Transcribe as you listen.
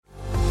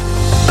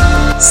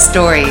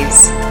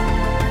stories,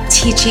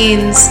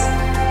 teachings,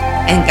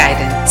 and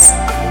guidance.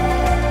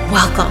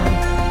 Welcome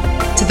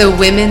to the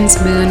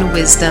Women's Moon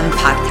Wisdom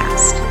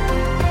Podcast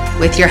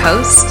with your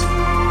host,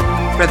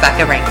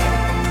 Rebecca Rankin.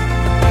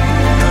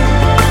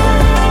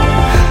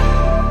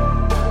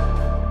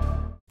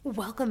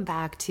 Welcome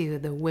back to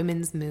the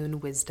Women's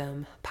Moon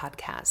Wisdom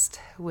Podcast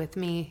with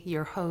me,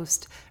 your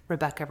host,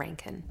 Rebecca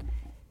Rankin.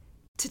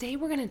 Today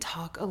we're going to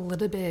talk a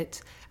little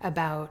bit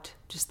about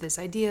just this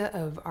idea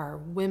of our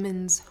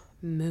women's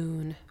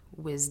moon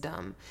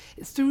wisdom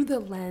through the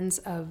lens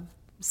of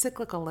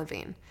cyclical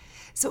living.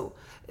 So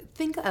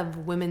think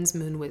of women's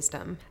moon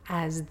wisdom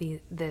as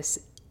this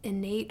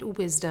innate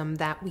wisdom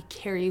that we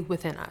carry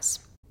within us,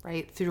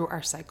 right, through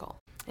our cycle.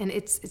 And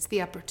it's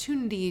the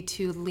opportunity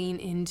to lean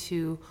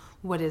into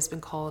what has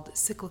been called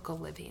cyclical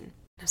living.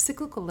 Now,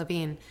 cyclical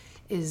living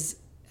is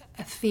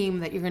a theme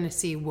that you're going to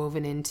see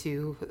woven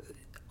into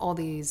all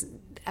these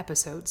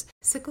episodes.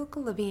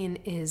 Cyclical living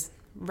is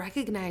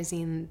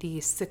recognizing the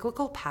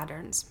cyclical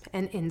patterns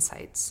and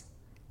insights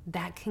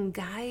that can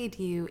guide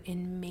you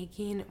in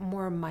making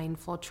more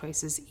mindful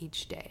choices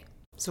each day.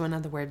 So in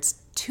other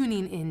words,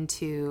 tuning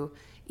into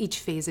each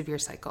phase of your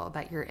cycle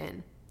that you're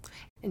in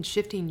and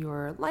shifting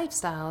your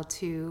lifestyle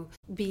to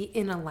be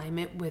in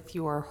alignment with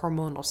your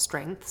hormonal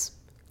strengths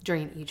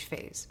during each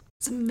phase.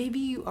 So maybe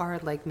you are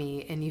like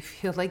me and you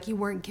feel like you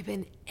weren't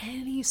given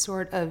any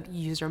sort of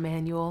user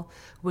manual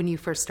when you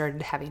first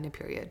started having a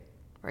period,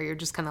 or you're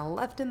just kind of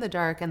left in the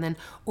dark. And then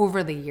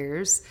over the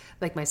years,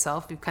 like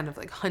myself, you've kind of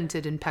like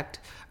hunted and pecked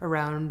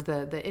around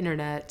the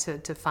internet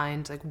to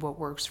find like what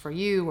works for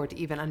you, or to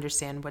even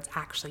understand what's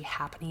actually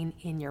happening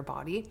in your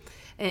body.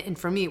 And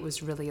for me, it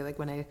was really like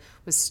when I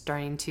was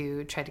starting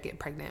to try to get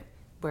pregnant,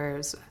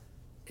 whereas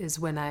is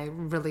when I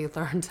really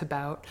learned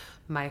about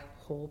my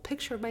whole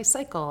picture of my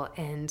cycle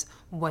and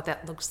what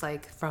that looks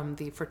like from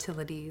the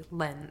fertility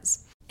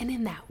lens. And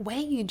in that way,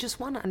 you just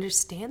want to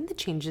understand the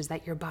changes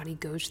that your body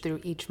goes through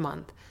each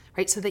month,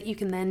 right? So that you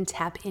can then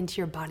tap into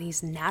your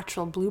body's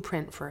natural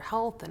blueprint for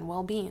health and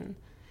well-being.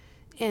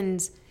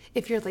 And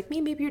if you're like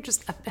me, maybe you're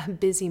just a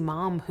busy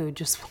mom who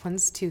just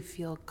wants to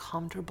feel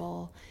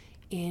comfortable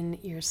in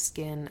your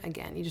skin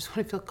again. You just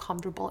want to feel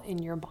comfortable in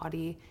your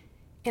body.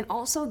 And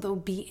also, though,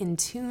 be in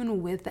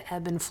tune with the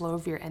ebb and flow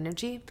of your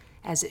energy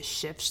as it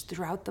shifts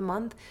throughout the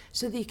month,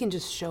 so that you can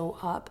just show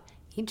up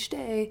each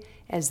day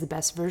as the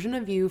best version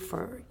of you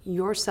for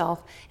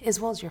yourself as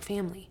well as your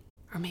family.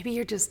 Or maybe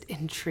you're just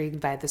intrigued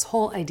by this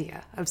whole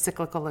idea of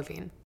cyclical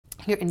living.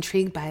 You're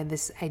intrigued by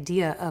this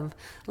idea of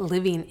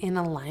living in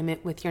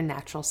alignment with your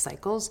natural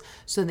cycles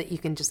so that you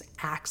can just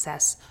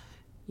access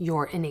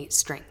your innate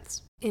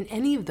strengths. In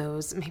any of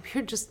those, maybe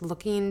you're just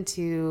looking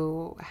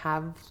to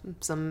have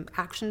some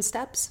action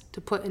steps to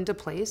put into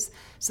place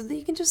so that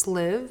you can just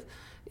live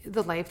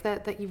the life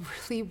that you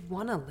really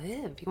want to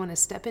live. You want to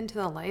step into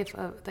the life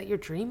that you're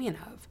dreaming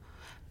of.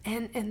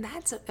 And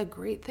that's a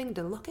great thing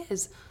to look at,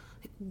 is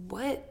like,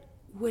 what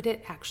would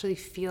it actually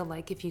feel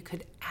like if you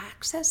could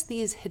access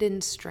these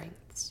hidden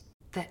strengths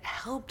that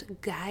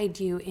helped guide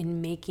you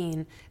in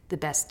making the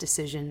best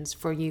decisions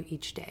for you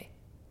each day?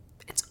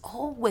 It's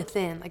all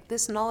within, like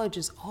this knowledge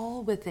is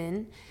all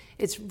within.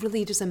 It's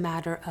really just a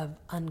matter of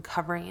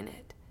uncovering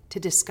it to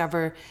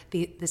discover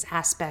these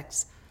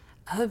aspects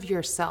of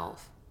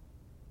yourself.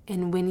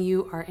 And when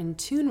you are in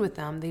tune with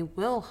them, they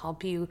will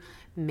help you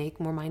make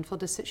more mindful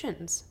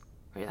decisions,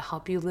 right?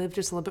 Help you live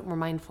just a little bit more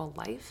mindful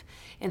life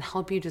and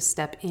help you to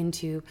step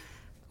into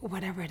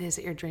whatever it is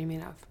that you're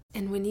dreaming of.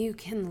 And when you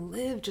can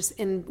live just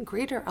in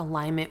greater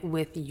alignment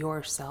with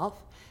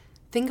yourself,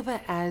 think of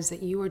it as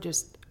that you are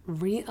just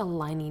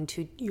realigning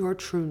to your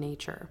true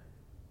nature,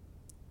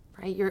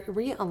 right? You're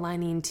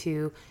realigning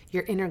to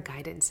your inner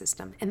guidance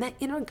system. And that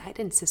inner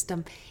guidance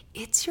system,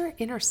 it's your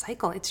inner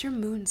cycle. It's your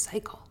moon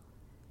cycle,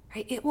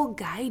 right? It will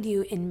guide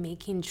you in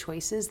making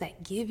choices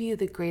that give you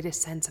the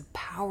greatest sense of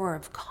power,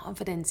 of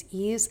confidence,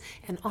 ease,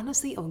 and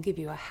honestly, it will give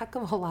you a heck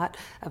of a lot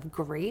of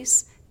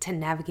grace to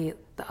navigate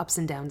the ups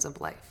and downs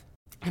of life.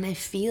 And I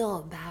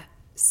feel that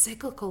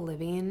cyclical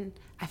living,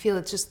 I feel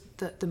it's just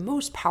the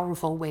most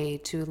powerful way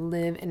to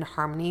live in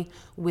harmony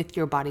with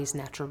your body's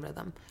natural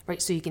rhythm, right?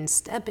 So you can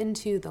step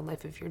into the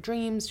life of your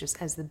dreams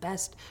just as the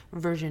best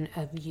version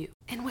of you.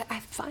 And what I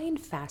find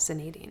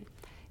fascinating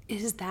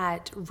is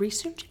that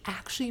research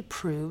actually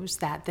proves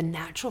that the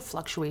natural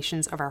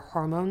fluctuations of our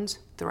hormones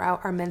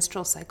throughout our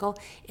menstrual cycle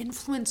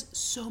influence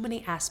so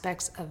many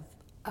aspects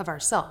of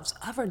ourselves,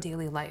 of our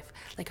daily life,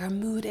 like our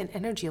mood and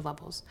energy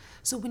levels.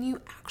 So when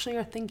you actually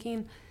are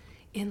thinking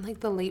in like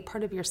the late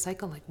part of your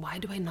cycle, like, why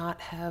do I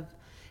not have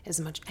as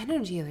much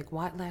energy? Like,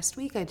 why last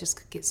week I just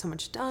could get so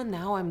much done.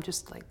 Now I'm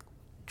just like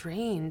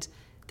drained.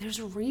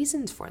 There's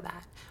reasons for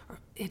that. Or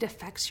it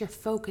affects your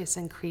focus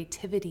and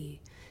creativity,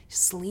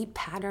 sleep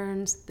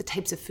patterns, the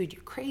types of food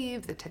you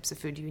crave, the types of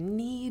food you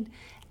need,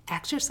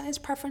 exercise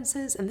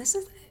preferences. And this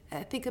is,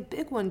 I think, a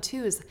big one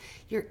too, is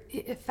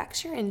it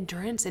affects your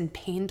endurance and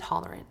pain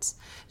tolerance.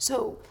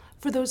 So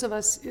For those of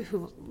us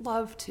who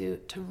love to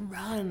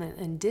run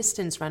and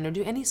distance run or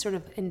do any sort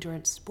of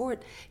endurance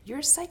sport,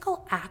 your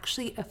cycle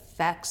actually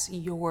affects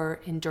your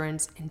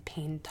endurance and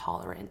pain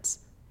tolerance.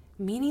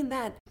 Meaning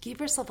that give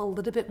yourself a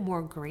little bit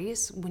more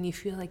grace when you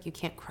feel like you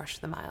can't crush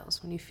the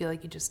miles, when you feel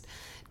like you just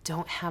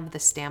don't have the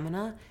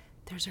stamina.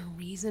 There's a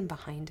reason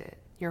behind it.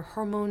 Your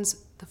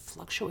hormones, the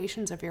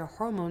fluctuations of your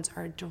hormones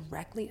are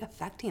directly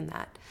affecting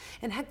that.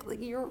 And heck,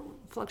 like your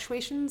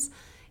fluctuations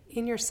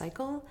in your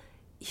cycle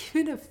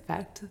even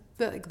affect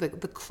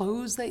the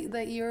clothes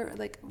that you're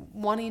like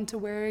wanting to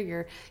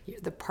wear,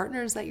 the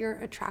partners that you're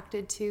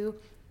attracted to.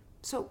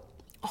 So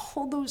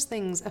all those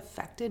things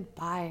affected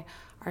by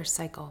our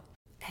cycle.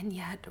 And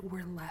yet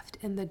we're left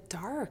in the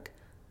dark.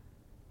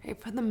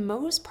 Right? For the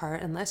most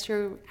part, unless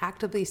you're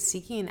actively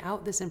seeking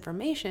out this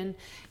information,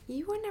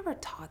 you were never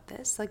taught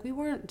this. Like we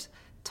weren't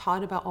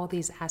taught about all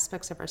these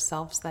aspects of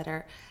ourselves that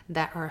are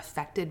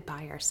affected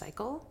by our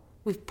cycle.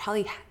 We've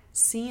probably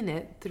seen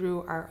it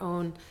through our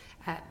own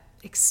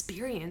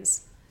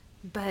experience,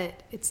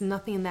 but it's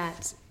nothing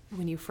that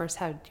when you first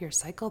had your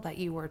cycle that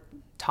you were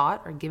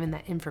taught or given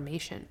that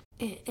information.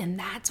 And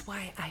that's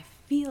why I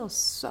feel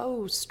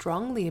so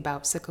strongly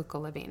about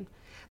cyclical living.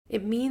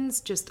 It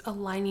means just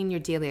aligning your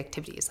daily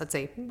activities, let's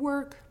say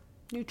work,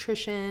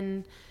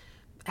 nutrition,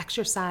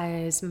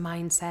 exercise,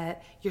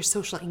 mindset, your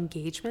social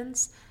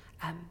engagements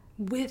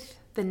with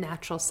the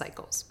natural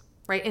cycles,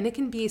 right? And it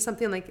can be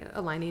something like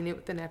aligning it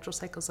with the natural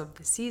cycles of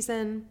the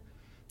season,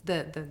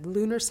 the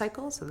lunar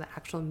cycle, so the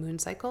actual moon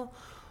cycle.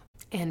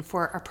 And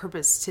for our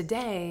purpose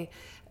today,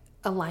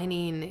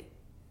 aligning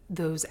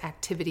those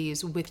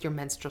activities with your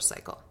menstrual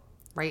cycle,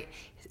 right?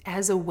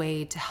 As a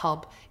way to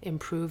help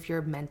improve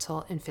your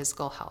mental and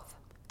physical health,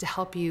 to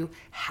help you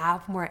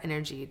have more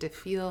energy, to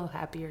feel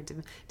happier,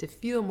 to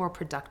feel more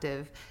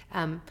productive,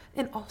 and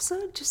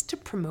also just to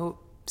promote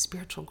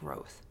spiritual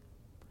growth.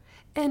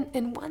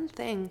 And one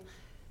thing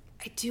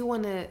I do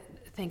want to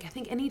I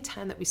think any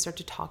time that we start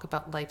to talk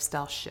about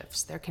lifestyle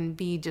shifts, there can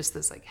be just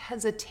this like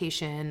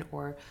hesitation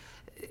or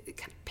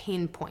kind of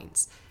pain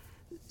points.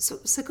 So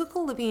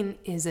cyclical living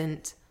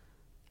isn't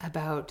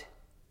about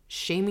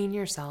shaming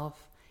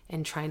yourself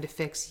and trying to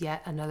fix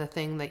yet another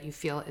thing that you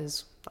feel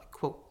is like,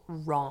 quote,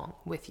 wrong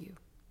with you.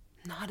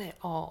 Not at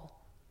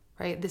all,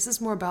 right? This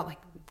is more about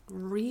like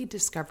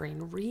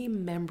rediscovering,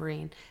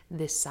 remembering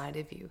this side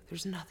of you.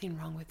 There's nothing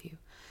wrong with you.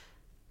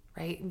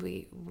 Right?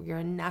 We're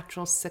a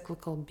natural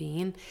cyclical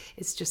being.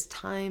 It's just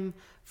time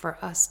for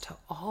us to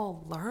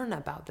all learn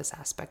about this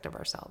aspect of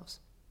ourselves.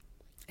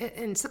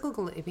 In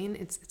cyclical living,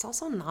 it's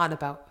also not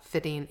about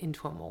fitting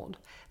into a mold.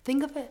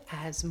 Think of it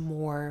as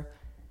more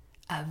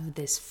of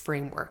this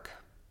framework.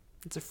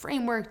 It's a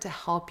framework to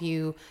help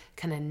you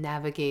kind of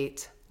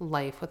navigate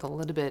life with a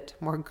little bit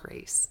more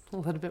grace, a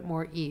little bit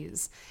more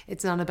ease.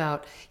 It's not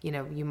about,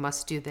 you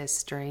must do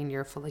this during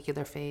your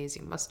follicular phase,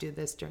 you must do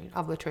this during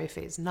ovulatory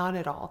phase. Not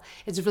at all.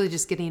 It's really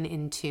just getting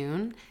in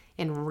tune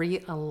and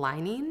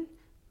realigning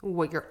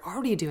what you're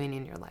already doing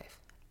in your life.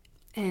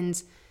 And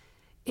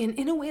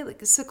in a way,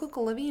 like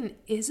cyclical living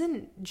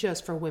isn't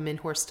just for women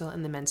who are still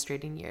in the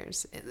menstruating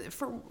years.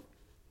 For,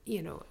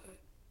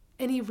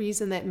 any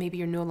reason that maybe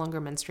you're no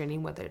longer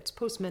menstruating, whether it's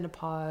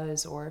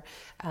postmenopause or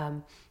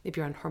if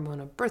you're on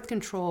hormonal birth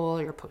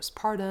control, you're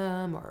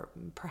postpartum, or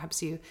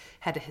perhaps you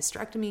had a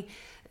hysterectomy,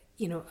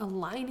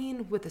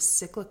 aligning with a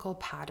cyclical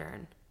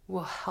pattern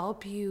will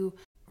help you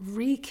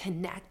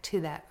reconnect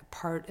to that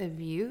part of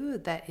you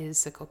that is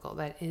cyclical,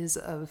 that is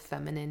of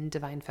feminine,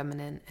 divine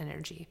feminine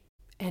energy.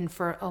 And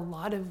for a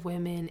lot of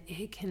women,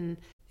 it can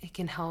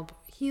help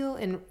heal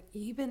and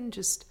even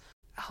just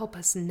help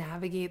us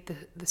navigate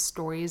the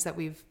stories that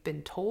we've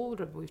been told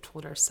or we've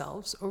told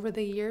ourselves over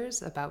the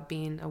years about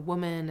being a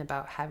woman,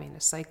 about having a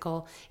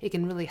cycle. It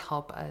can really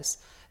help us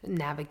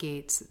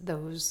navigate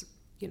those,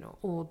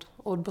 old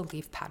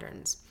belief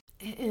patterns.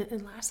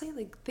 And lastly,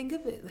 like think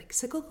of it like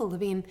cyclical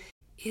living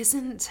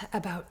isn't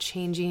about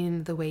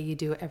changing the way you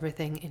do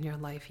everything in your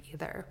life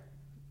either.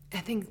 I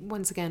think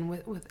once again,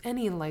 with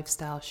any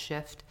lifestyle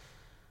shift,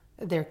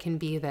 there can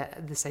be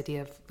this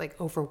idea of like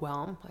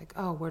overwhelm, like,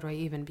 oh, where do I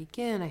even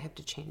begin? I have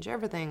to change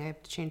everything. I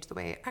have to change the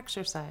way I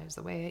exercise,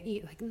 the way I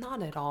eat. Like,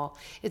 not at all.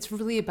 It's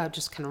really about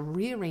just kind of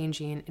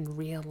rearranging and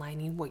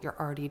realigning what you're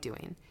already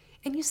doing.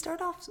 And you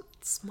start off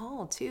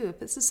small too. If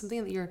this is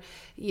something that you're,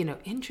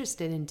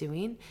 interested in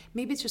doing,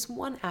 maybe it's just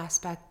one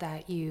aspect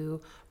that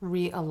you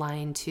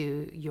realign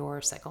to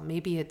your cycle.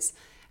 Maybe it's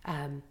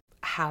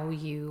how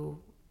you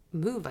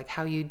move, like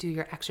how you do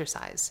your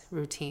exercise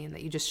routine,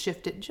 that you just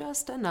shift it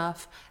just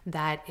enough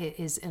that it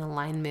is in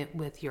alignment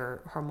with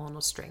your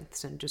hormonal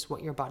strengths and just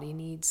what your body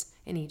needs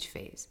in each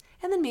phase.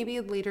 And then maybe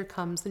later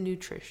comes the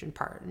nutrition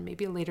part, and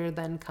maybe later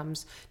then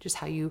comes just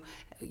how you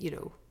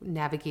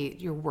navigate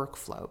your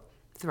workflow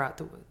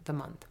throughout the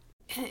month.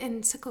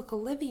 And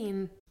cyclical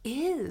living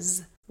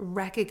is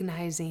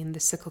recognizing the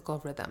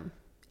cyclical rhythm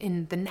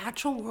in the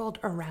natural world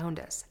around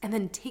us, and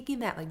then taking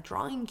that, like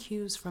drawing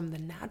cues from the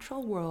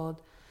natural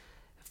world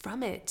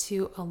from it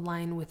to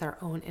align with our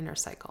own inner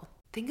cycle.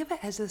 Think of it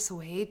as this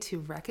way to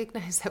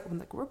recognize that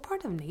we're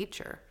part of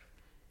nature,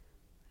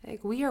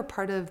 Like, we are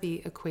part of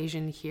the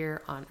equation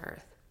here on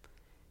Earth.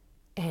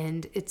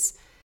 And it's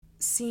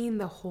seeing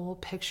the whole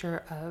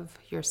picture of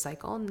your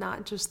cycle,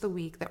 not just the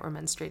week that we're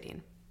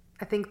menstruating.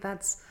 I think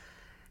that's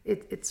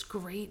it's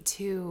great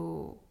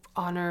to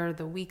honor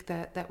the week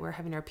that we're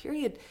having our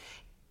period.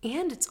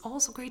 And it's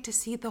also great to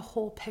see the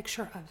whole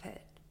picture of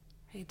it,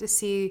 right? To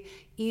see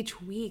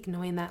each week,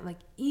 knowing that like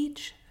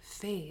each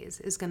phase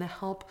is going to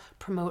help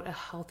promote a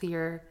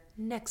healthier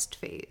next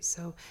phase.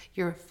 So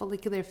your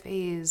follicular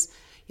phase,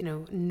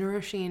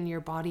 nourishing your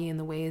body in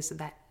the ways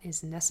that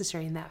is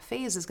necessary in that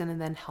phase is going to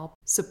then help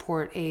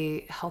support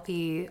a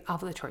healthy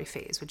ovulatory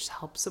phase, which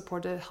helps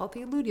support a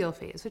healthy luteal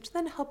phase, which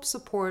then helps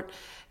support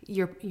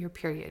your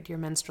period, your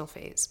menstrual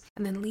phase.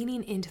 And then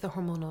leaning into the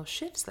hormonal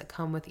shifts that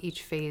come with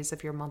each phase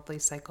of your monthly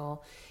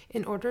cycle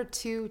in order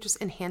to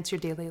just enhance your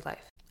daily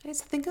life.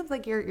 So think of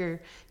like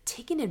you're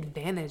taking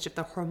advantage of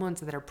the hormones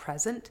that are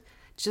present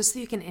just so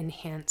you can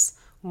enhance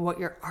what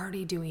you're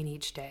already doing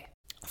each day.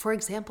 For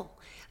example,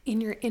 in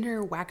your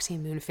inner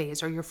waxing moon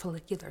phase or your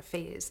follicular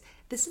phase,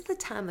 this is the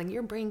time, like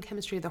your brain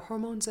chemistry, the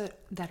hormones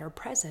that are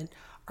present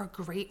are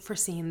great for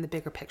seeing the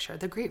bigger picture.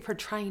 They're great for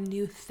trying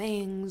new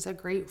things. They're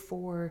great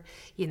for,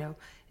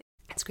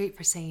 it's great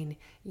for saying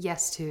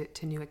yes to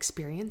new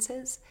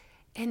experiences.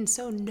 And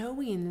so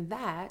knowing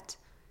that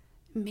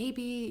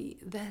maybe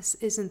this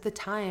isn't the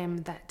time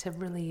that to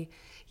really,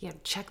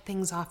 check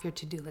things off your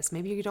to-do list.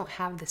 Maybe you don't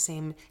have the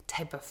same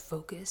type of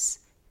focus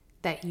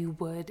that you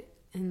would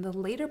in the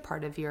later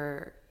part of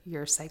your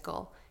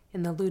cycle,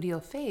 in the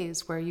luteal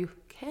phase, where you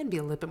can be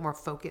a little bit more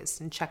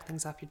focused and check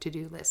things off your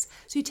to-do list.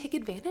 So you take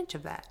advantage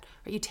of that,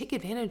 or you take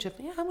advantage of,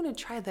 I'm going to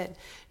try that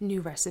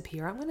new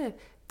recipe, or I'm going to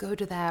go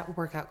to that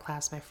workout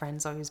class my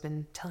friend's always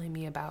been telling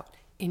me about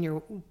in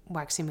your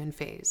waxing moon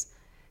phase.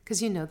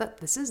 Because you know that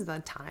this is the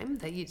time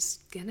that it's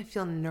going to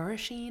feel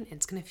nourishing.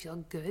 It's going to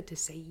feel good to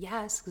say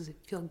yes, because it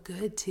feels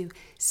good to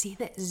see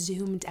that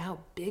zoomed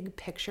out big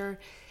picture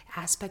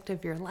aspect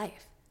of your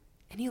life.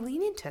 And you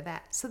lean into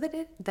that so that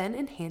it then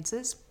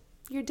enhances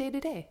your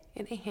day-to-day.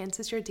 It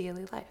enhances your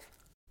daily life.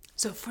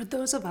 So for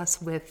those of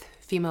us with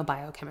female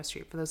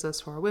biochemistry, for those of us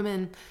who are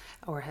women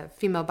or have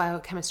female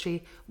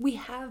biochemistry, we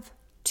have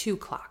two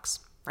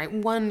clocks, right?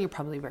 One you're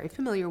probably very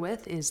familiar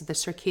with is the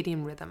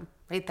circadian rhythm,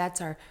 right?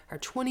 That's our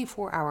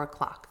 24-hour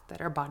clock that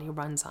our body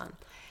runs on.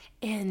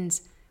 And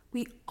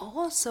we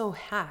also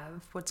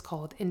have what's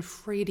called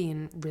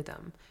infradian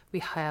rhythm. We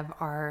have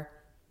our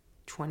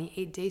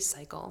 28-day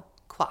cycle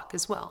clock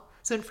as well.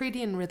 So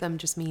infradian rhythm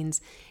just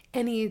means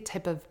any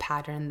type of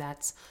pattern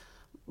that's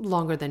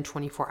longer than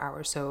 24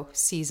 hours. So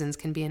seasons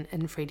can be an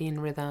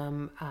infradian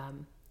rhythm.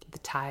 The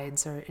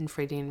tides are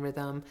infradian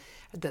rhythm.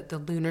 The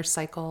lunar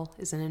cycle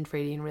is an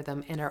infradian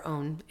rhythm, and our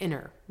own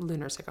inner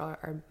lunar cycle,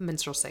 our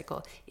menstrual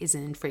cycle, is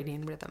an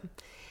infradian rhythm.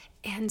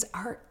 And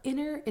our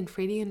inner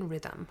infradian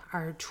rhythm,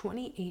 our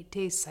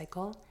 28-day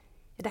cycle,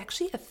 it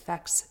actually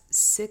affects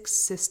 6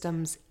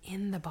 systems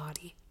in the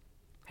body.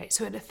 Right?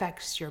 So it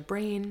affects your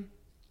brain,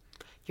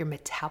 your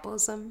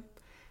metabolism,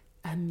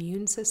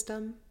 immune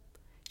system,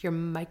 your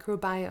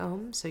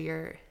microbiome, so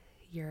your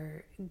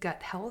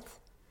gut health,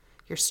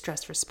 your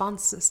stress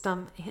response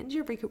system, and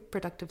your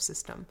reproductive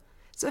system.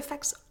 So it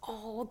affects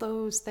all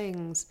those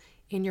things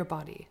in your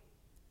body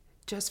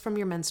just from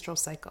your menstrual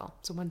cycle.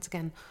 So once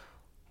again,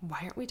 why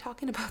aren't we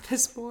talking about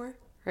this more?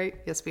 Right?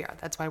 Yes, we are.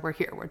 That's why we're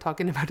here. We're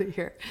talking about it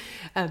here.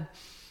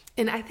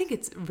 And I think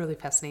it's really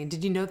fascinating.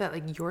 Did you know that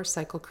like your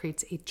cycle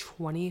creates a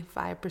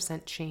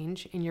 25%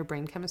 change in your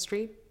brain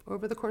chemistry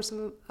over the course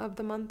of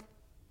the month?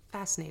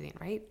 Fascinating,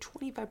 right?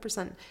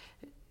 25%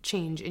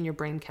 change in your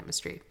brain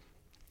chemistry.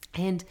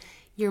 And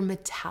your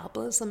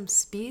metabolism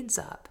speeds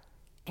up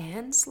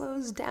and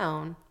slows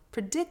down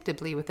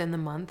predictably within the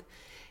month,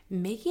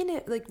 making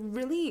it like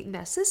really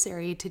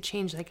necessary to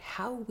change like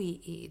how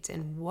we eat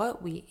and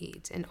what we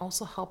eat, and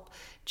also help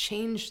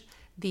change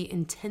the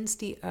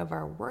intensity of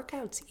our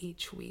workouts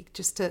each week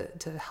just to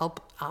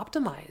help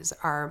optimize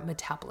our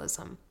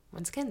metabolism.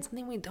 Once again,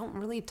 something we don't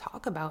really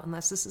talk about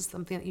unless this is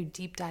something that you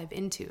deep dive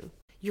into.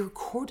 Your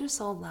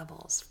cortisol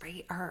levels,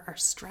 right, our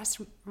stress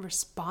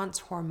response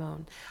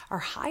hormone are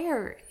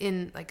higher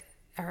in like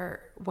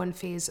our one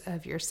phase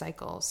of your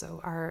cycle, so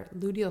our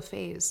luteal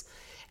phase.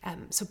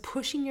 So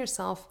pushing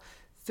yourself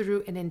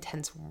through an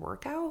intense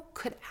workout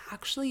could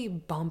actually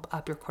bump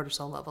up your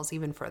cortisol levels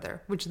even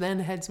further, which then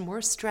adds more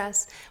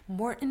stress,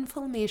 more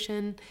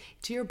inflammation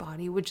to your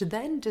body, which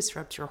then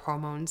disrupts your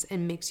hormones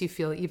and makes you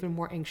feel even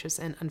more anxious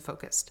and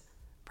unfocused,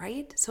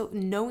 right? So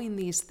knowing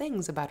these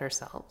things about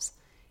ourselves,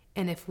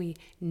 and if we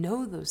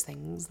know those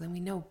things, then we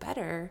know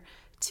better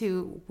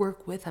to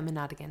work with them and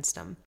not against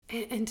them.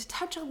 And to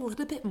touch a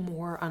little bit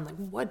more on like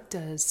what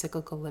does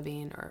cyclical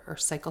living or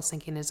cycle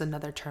syncing is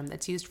another term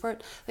that's used for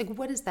it. Like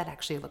what does that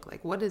actually look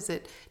like? What is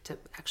it to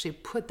actually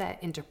put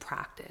that into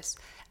practice?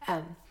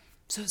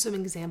 So some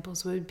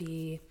examples would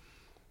be,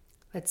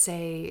 let's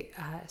say,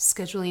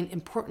 scheduling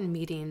important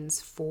meetings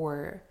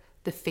for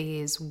the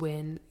phase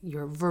when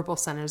your verbal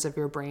centers of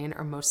your brain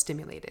are most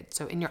stimulated.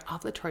 So in your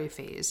ovulatory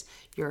phase,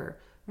 your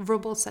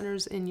verbal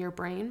centers in your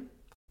brain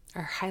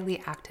are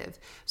highly active.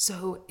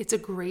 So it's a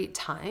great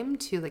time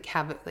to like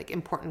have like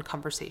important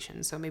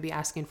conversations. So maybe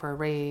asking for a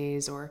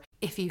raise, or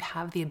if you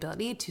have the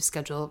ability to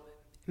schedule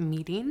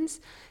meetings,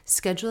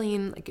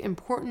 scheduling like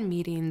important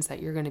meetings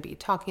that you're going to be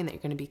talking, that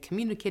you're going to be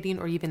communicating,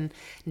 or even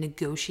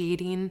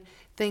negotiating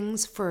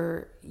things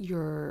for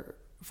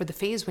the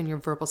phase when your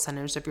verbal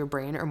centers of your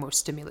brain are most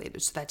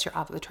stimulated. So that's your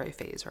ovulatory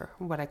phase, or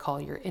what I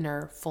call your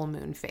inner full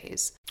moon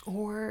phase.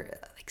 Or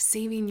like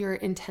saving your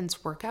intense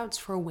workouts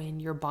for when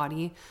your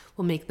body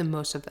will make the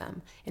most of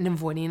them, and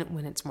avoiding it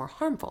when it's more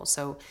harmful.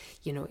 So,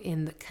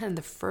 in the kind of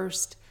the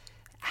first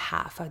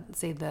half, I'd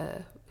say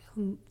the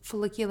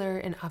follicular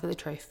and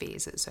ovulatory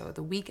phases. So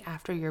the week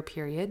after your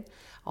period,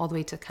 all the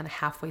way to kind of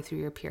halfway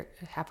through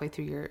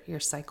your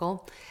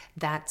cycle,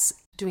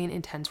 that's doing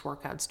intense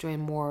workouts, doing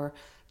more,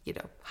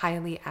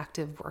 highly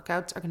active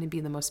workouts are going to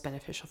be the most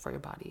beneficial for your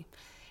body.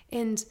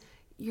 And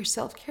your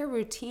self-care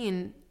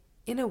routine,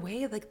 in a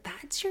way, like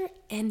that's your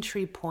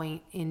entry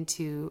point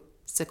into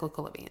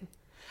cyclical living.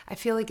 I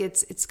feel like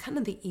it's kind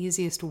of the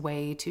easiest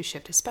way to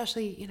shift,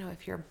 especially,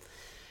 if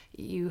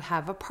you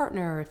have a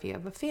partner, if you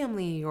have a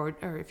family, or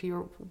if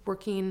you're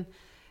working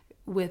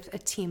with a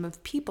team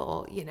of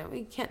people,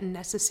 you can't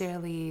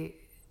necessarily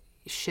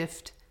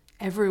shift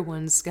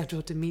everyone's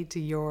schedule to meet to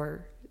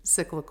your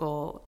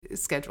cyclical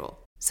schedule.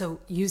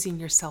 So using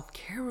your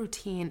self-care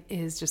routine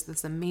is just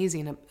this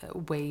amazing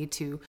way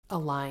to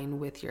align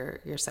with your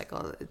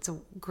cycle. It's a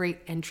great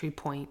entry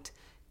point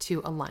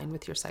to align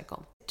with your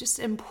cycle. Just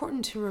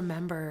important to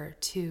remember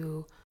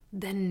to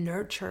then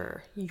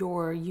nurture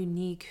your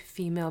unique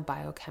female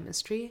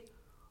biochemistry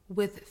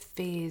with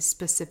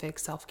phase-specific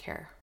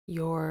self-care.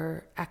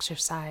 Your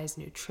exercise,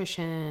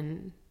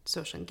 nutrition,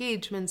 social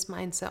engagements,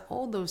 mindset,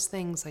 all those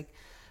things, like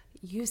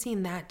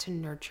using that to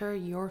nurture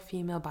your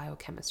female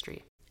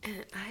biochemistry.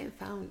 And I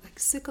found like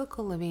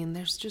cyclical living,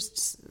 there's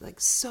just like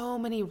so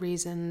many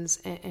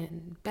reasons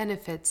and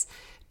benefits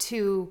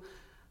to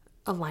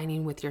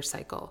aligning with your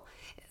cycle.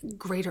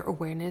 Greater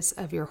awareness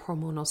of your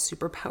hormonal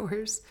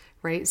superpowers,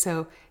 right?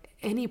 So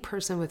any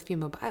person with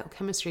female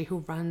biochemistry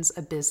who runs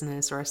a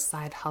business or a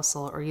side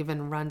hustle or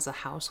even runs a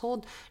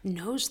household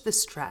knows the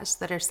stress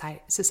that our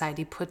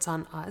society puts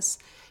on us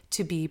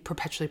to be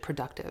perpetually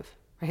productive,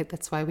 right?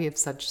 That's why we have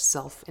such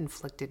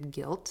self-inflicted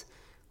guilt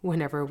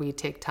whenever we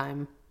take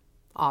time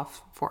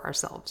off for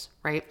ourselves,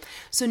 right?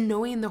 So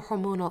knowing the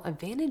hormonal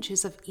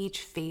advantages of each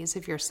phase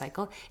of your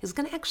cycle is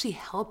going to actually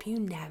help you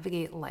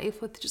navigate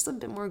life with just a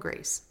bit more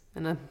grace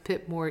and a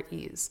bit more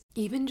ease.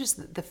 Even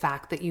just the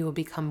fact that you will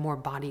become more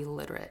body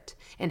literate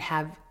and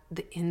have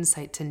the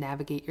insight to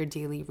navigate your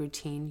daily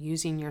routine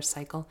using your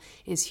cycle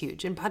is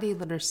huge. And body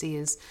literacy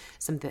is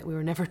something that we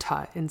were never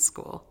taught in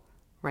school,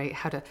 right?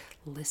 How to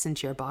listen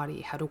to your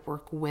body, how to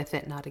work with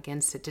it, not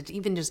against it, to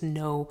even just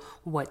know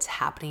what's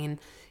happening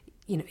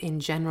in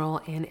general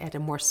and at a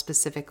more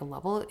specific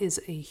level is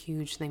a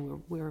huge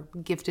thing. We're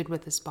gifted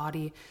with this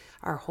body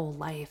our whole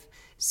life.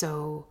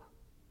 So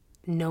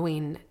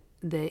knowing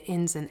the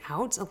ins and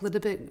outs a little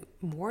bit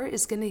more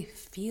is going to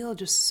feel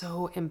just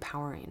so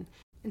empowering.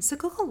 And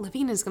cyclical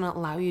living is going to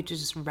allow you to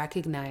just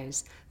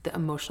recognize the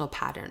emotional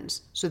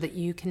patterns so that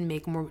you can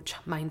make more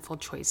mindful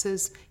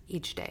choices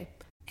each day.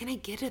 And I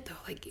get it though,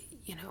 like,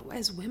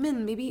 as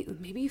women, maybe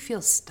you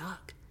feel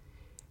stuck.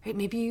 Right?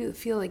 Maybe you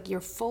feel like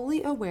you're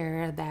fully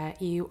aware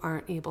that you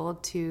aren't able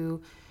to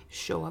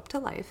show up to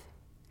life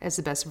as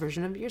the best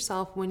version of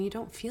yourself when you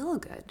don't feel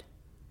good,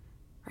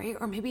 right?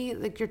 Or maybe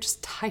like you're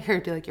just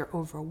tired, like you're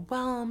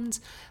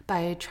overwhelmed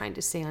by trying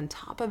to stay on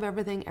top of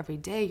everything every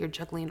day. You're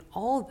juggling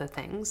all the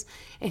things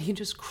and you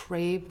just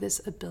crave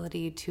this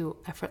ability to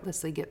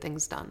effortlessly get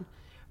things done,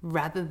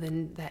 rather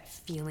than that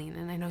feeling.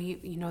 And I know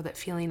you know that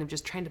feeling of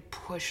just trying to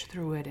push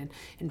through it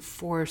and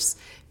force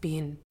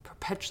being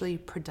perpetually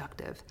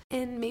productive.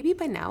 And maybe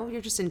by now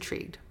you're just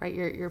intrigued, right?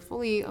 You're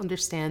fully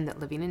understand that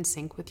living in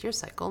sync with your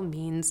cycle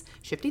means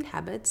shifting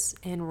habits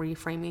and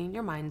reframing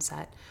your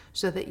mindset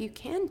so that you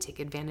can take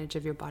advantage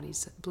of your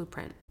body's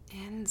blueprint.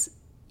 And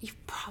you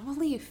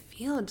probably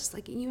feel just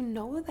like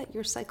that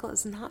your cycle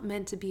is not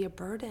meant to be a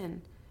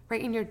burden,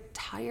 right? And you're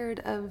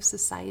tired of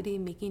society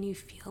making you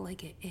feel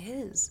like it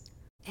is.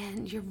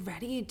 And you're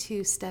ready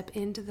to step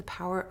into the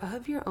power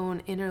of your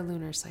own inner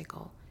lunar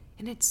cycle.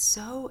 And it's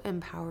so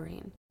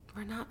empowering.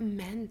 We're not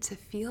meant to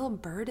feel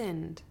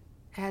burdened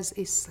as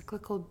a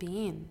cyclical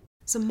being.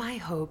 So my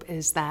hope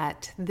is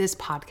that this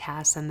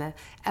podcast and the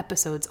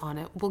episodes on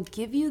it will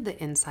give you the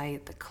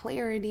insight, the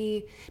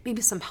clarity,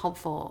 maybe some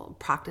helpful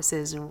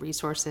practices and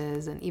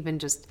resources, and even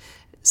just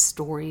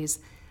stories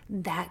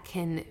that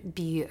can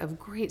be of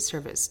great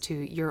service to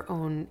your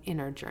own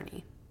inner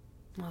journey.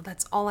 Well,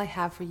 that's all I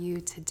have for you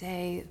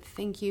today.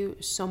 Thank you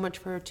so much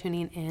for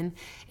tuning in,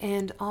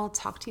 and I'll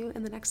talk to you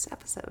in the next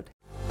episode.